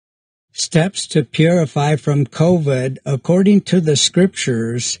Steps to purify from COVID according to the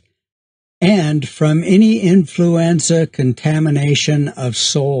scriptures and from any influenza contamination of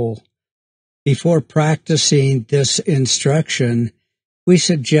soul. Before practicing this instruction, we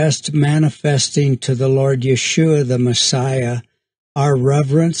suggest manifesting to the Lord YESHUA the Messiah our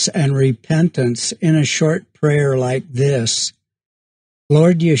reverence and repentance in a short prayer like this.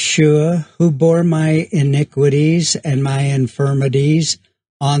 Lord YESHUA, who bore my iniquities and my infirmities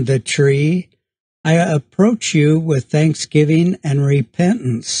on the tree, I approach you with thanksgiving and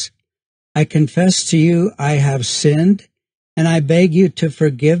repentance. I confess to you I have sinned, and I beg you to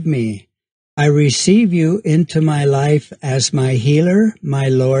forgive me. I receive you into my life as my healer, my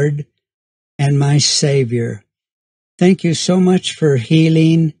Lord, and my Savior. Thank you so much for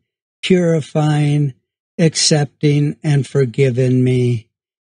healing, purifying, accepting, and forgiving me.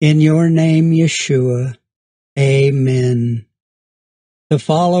 In your name, YESHUA. Amen. The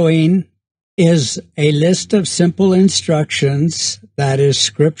following is a list of simple instructions that is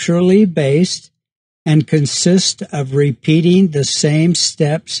scripturally based and consists of repeating the same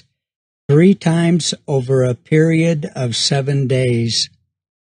steps 3 times over a period of 7 days.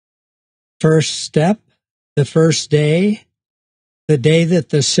 First step, the first day, the day that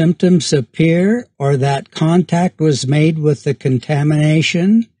the symptoms appear or that contact was made with the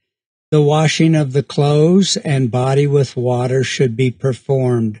contamination, the washing of the clothes and body with water should be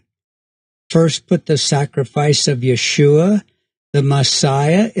performed. First, put the sacrifice of YESHUA, the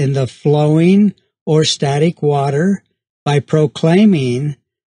Messiah, in the flowing or static water by proclaiming,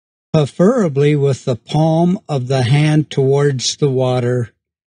 preferably with the palm of the hand towards the water,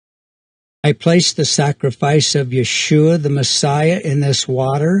 I place the sacrifice of YESHUA the Messiah in this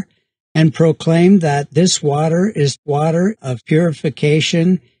water and proclaim that this water is water of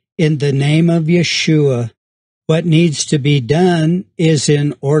purification in the name of YESHUA. What needs to be done is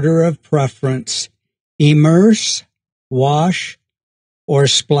in order of preference. Immerse, wash, or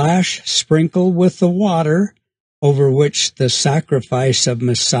splash, sprinkle with the water over which the sacrifice of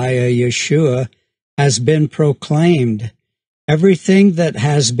Messiah YESHUA has been proclaimed. Everything that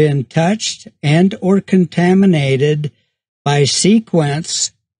has been touched and or contaminated by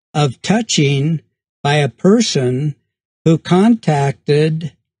sequence of touching by a person who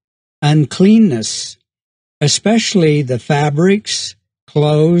contacted uncleanness, especially the fabrics,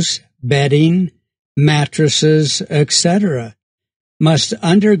 clothes, bedding, mattresses, etc., must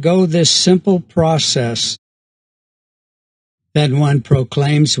undergo this simple process. Then one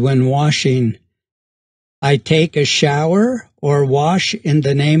proclaims when washing, I take a shower or wash in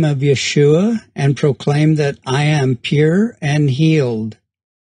the name of YESHUA and proclaim that I am pure and healed.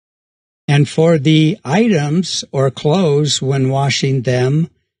 And for the items or clothes, when washing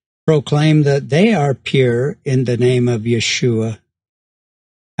them, proclaim that they are pure in the name of YESHUA.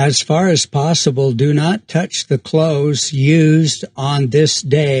 As far as possible, do not touch the clothes used on this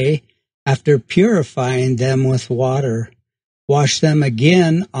day after purifying them with water. Wash them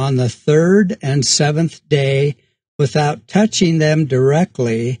again on the 3rd and 7th day without touching them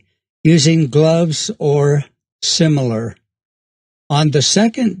directly, using gloves or similar. On the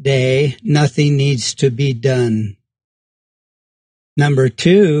 2nd day, nothing needs to be done. Number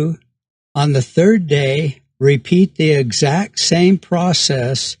 2, on the 3rd day, repeat the exact same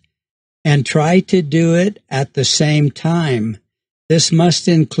process and try to do it at the same time. This must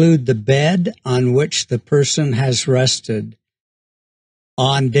include the bed on which the person has rested.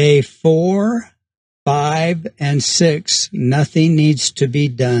 On day 4, 5, and 6, nothing needs to be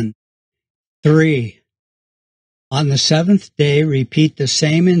done. 3. On the 7th day, repeat the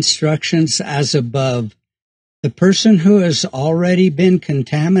same instructions as above. The person who has already been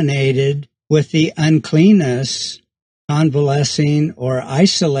contaminated with the uncleanness, convalescing or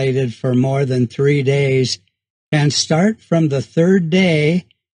isolated for more than 3 days, can start from the 3rd day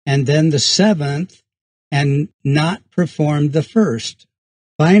and then the 7th and not perform the 1st.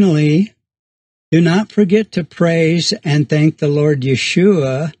 Finally, do not forget to praise and thank the Lord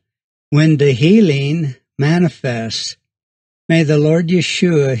YESHUA when the healing manifests. May the Lord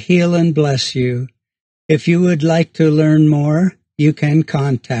YESHUA heal and bless you. If you would like to learn more, you can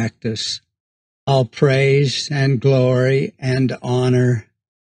contact us. All praise and glory and honor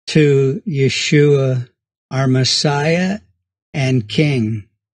to YESHUA, our Messiah and King.